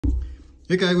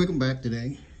Hey guys, welcome back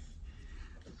today.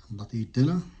 I'm about to eat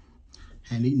dinner.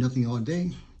 Hadn't eaten nothing all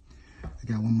day. I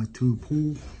got one of my two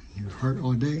pool. It was hurt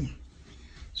all day.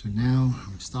 So now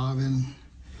I'm starving, I'm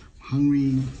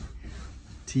hungry.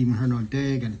 Tea been hurting all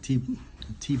day. Got the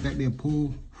tea back there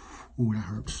pool. Ooh, that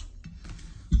hurts.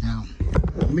 Now,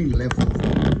 I'm eating leftovers.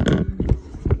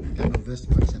 Got no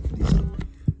vegetables except for these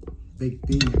baked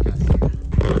beans I got here.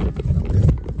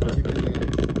 Chicken there.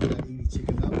 Gotta eat the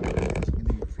chicken up. Chicken in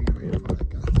the refrigerator for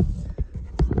like a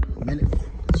minute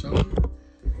or so.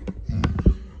 And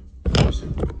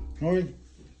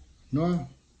Nora,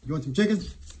 you want some chicken?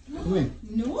 Come here.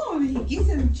 No, get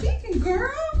some chicken,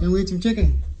 girl. Can we eat some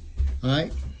chicken? All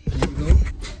right, there you go.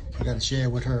 I gotta share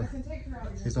with her.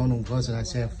 It's the only person I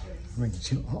share. I mean,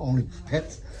 she only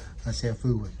pets I share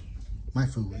food with. My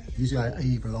food with. Usually I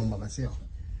eat alone by myself.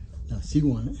 Now she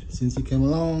wanted it. Since she came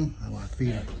along, I want to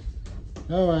feed her.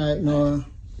 All right, Nora.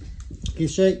 Can you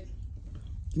shake?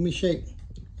 Give me a shake.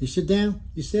 You sit down.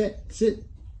 You sit. Sit.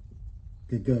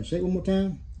 Good girl. Shake one more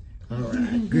time. All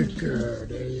right. Good girl.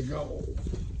 There you go.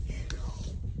 There you go.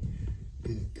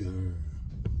 Good girl.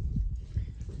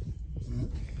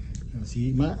 Now she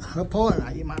eat her part, and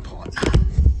I eat my part.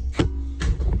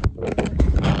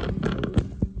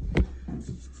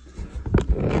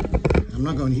 I'm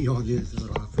not going to eat all this. It's a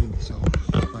lot of food, so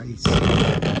if I eat some.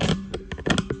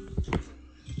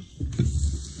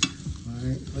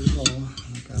 Alright, first of all, I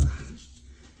gotta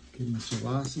get my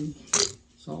Sriracha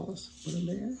sauce, put it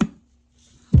there.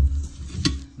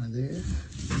 Right there.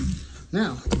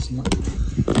 Now, this one.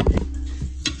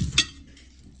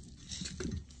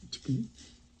 Chicken.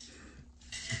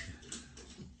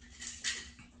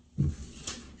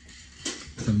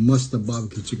 The mustard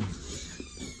barbecue chicken.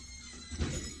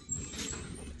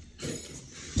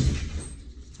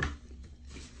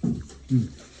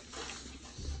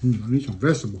 I need some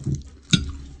vegetables.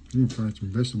 Let me try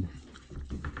some vegetables.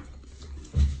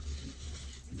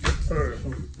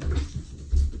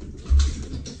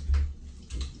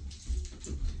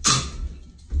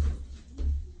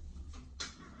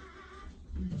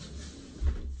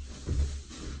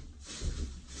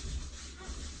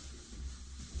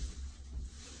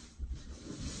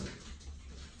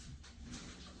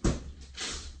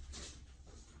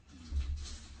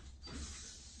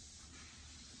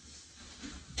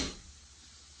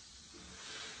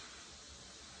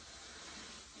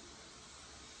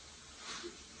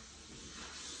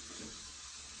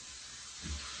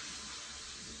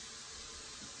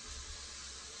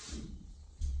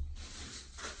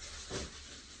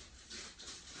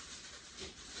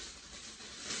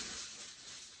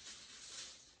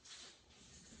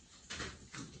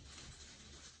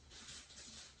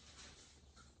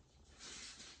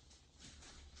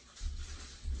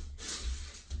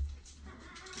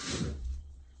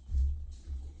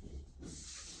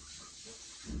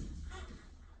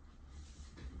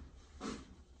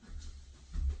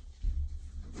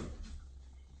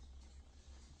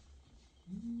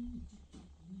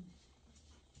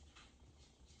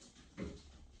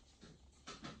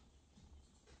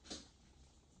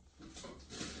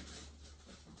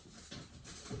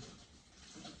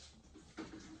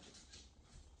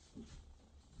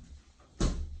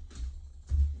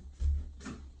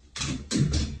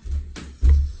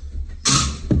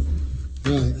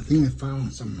 Right, I think I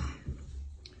found some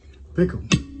pickle.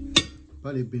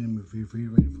 Probably been in the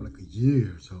refrigerator for like a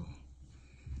year or so.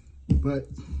 But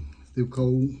still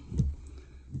cold.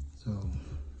 So,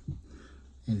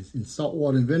 and it's in salt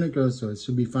water and vinegar, so it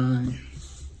should be fine.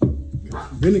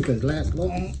 Vinegar lasts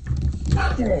long.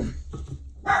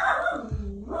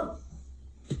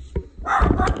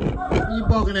 Where you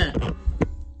barking at?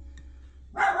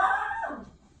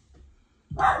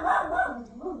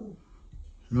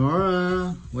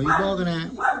 Nora, what are you barking at?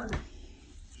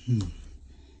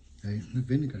 Okay, the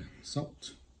vinegar,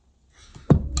 salt.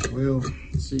 Well,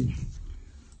 let's see.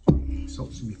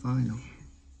 Salt should be fine though.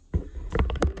 I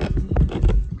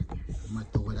might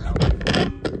throw it out.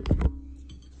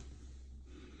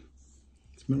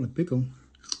 Smell like pickle.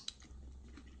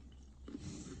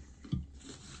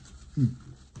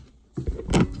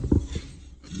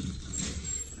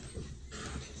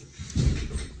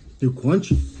 Still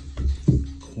crunchy.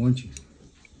 Crunchy.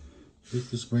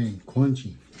 This brand,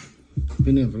 crunchy.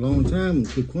 Been there for a long time,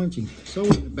 it's still crunchy. So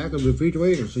in the back of the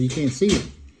refrigerator, so you can't see it.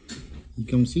 You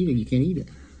come see it, you can't eat it.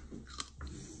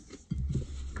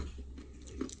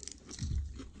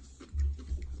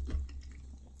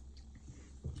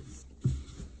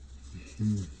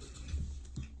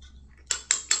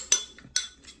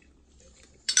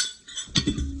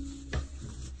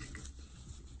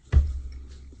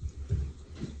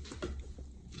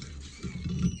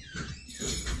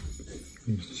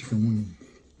 These chicken wing,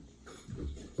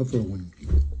 buffalo wing.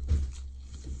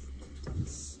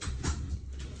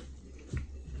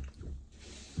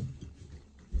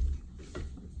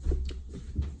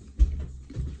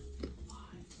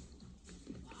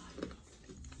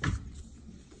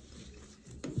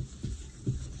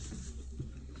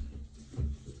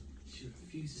 She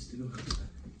refuses to go outside.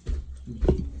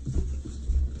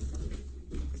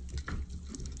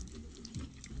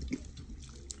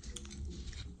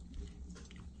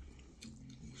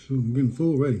 So I'm getting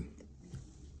full ready.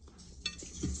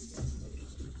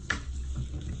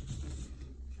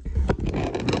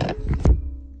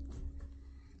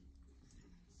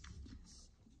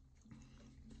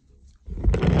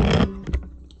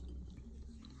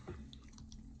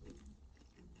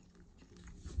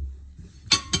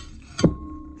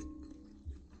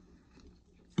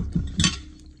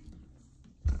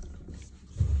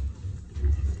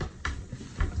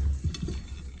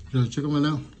 There's chicken right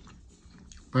now.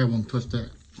 Probably won't touch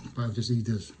that. Probably just eat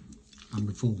this. I'm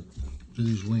full. Just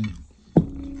these wings.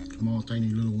 Small, tiny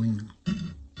little wings.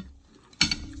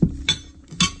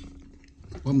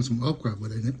 Bought me some okra,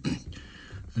 but I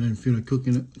didn't feel like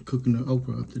cooking the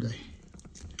okra up today.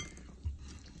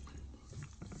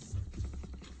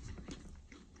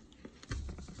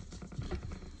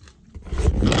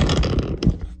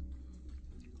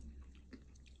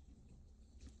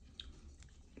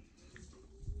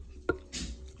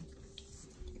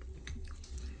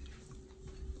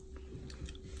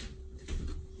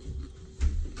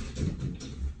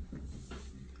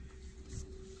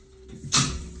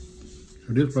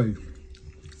 So this place,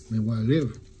 where I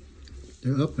live,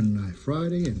 they're up on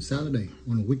Friday and Saturday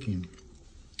on the weekend.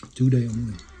 2 days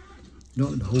only.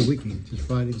 Not the whole weekend, just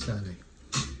Friday and Saturday.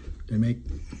 They make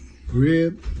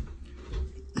rib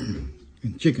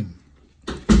and chicken.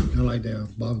 I like their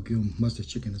barbecue mustard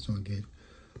chicken, that's what I get.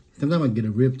 Sometimes I get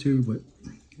a rib too, but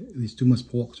it's too much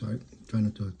pork, so I try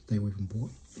not to stay away from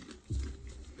pork.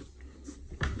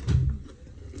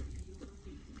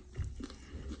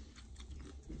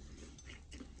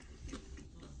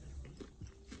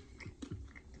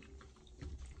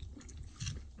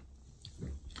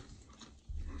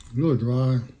 A little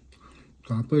dry,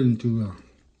 so I put it into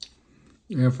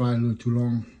air fryer a little too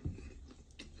long.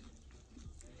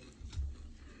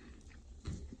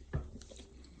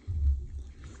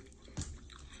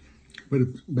 Put a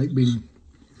baked bean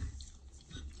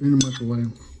in the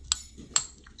microwave.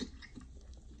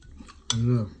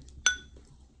 And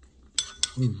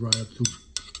it was dry up too.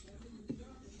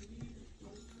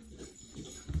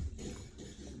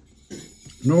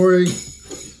 Nori,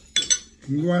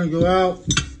 you want to go out?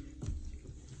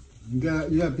 You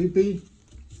got pee-pee?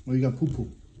 Or you got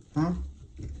poo-poo? Huh?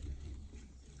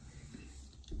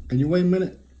 Can you wait a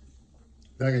minute?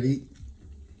 I gotta eat.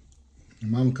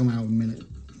 Your mama come out in a minute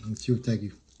and she'll take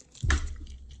you.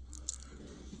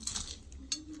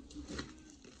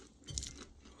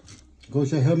 Go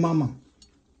say, hey mama,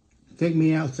 take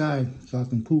me outside so I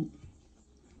can poop.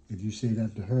 If you say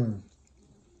that to her.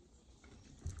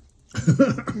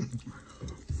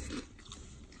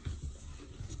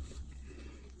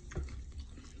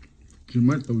 She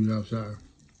might throw you outside.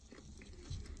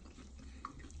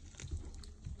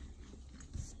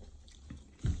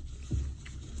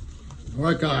 All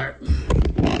right, guys.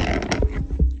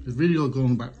 This video is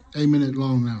going about 8 minutes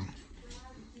long now.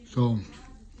 So,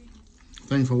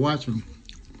 thanks for watching.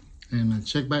 And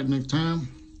check back next time.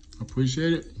 I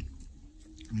appreciate it.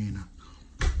 And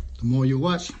the more you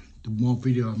watch, the more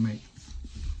video I make.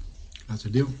 That's the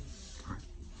deal.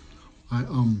 All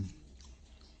right.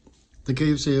 Take care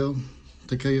of yourself.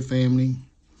 Take care of your family.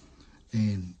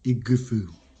 And eat good food.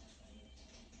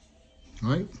 All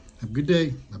right. Have a good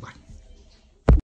day. Bye-bye.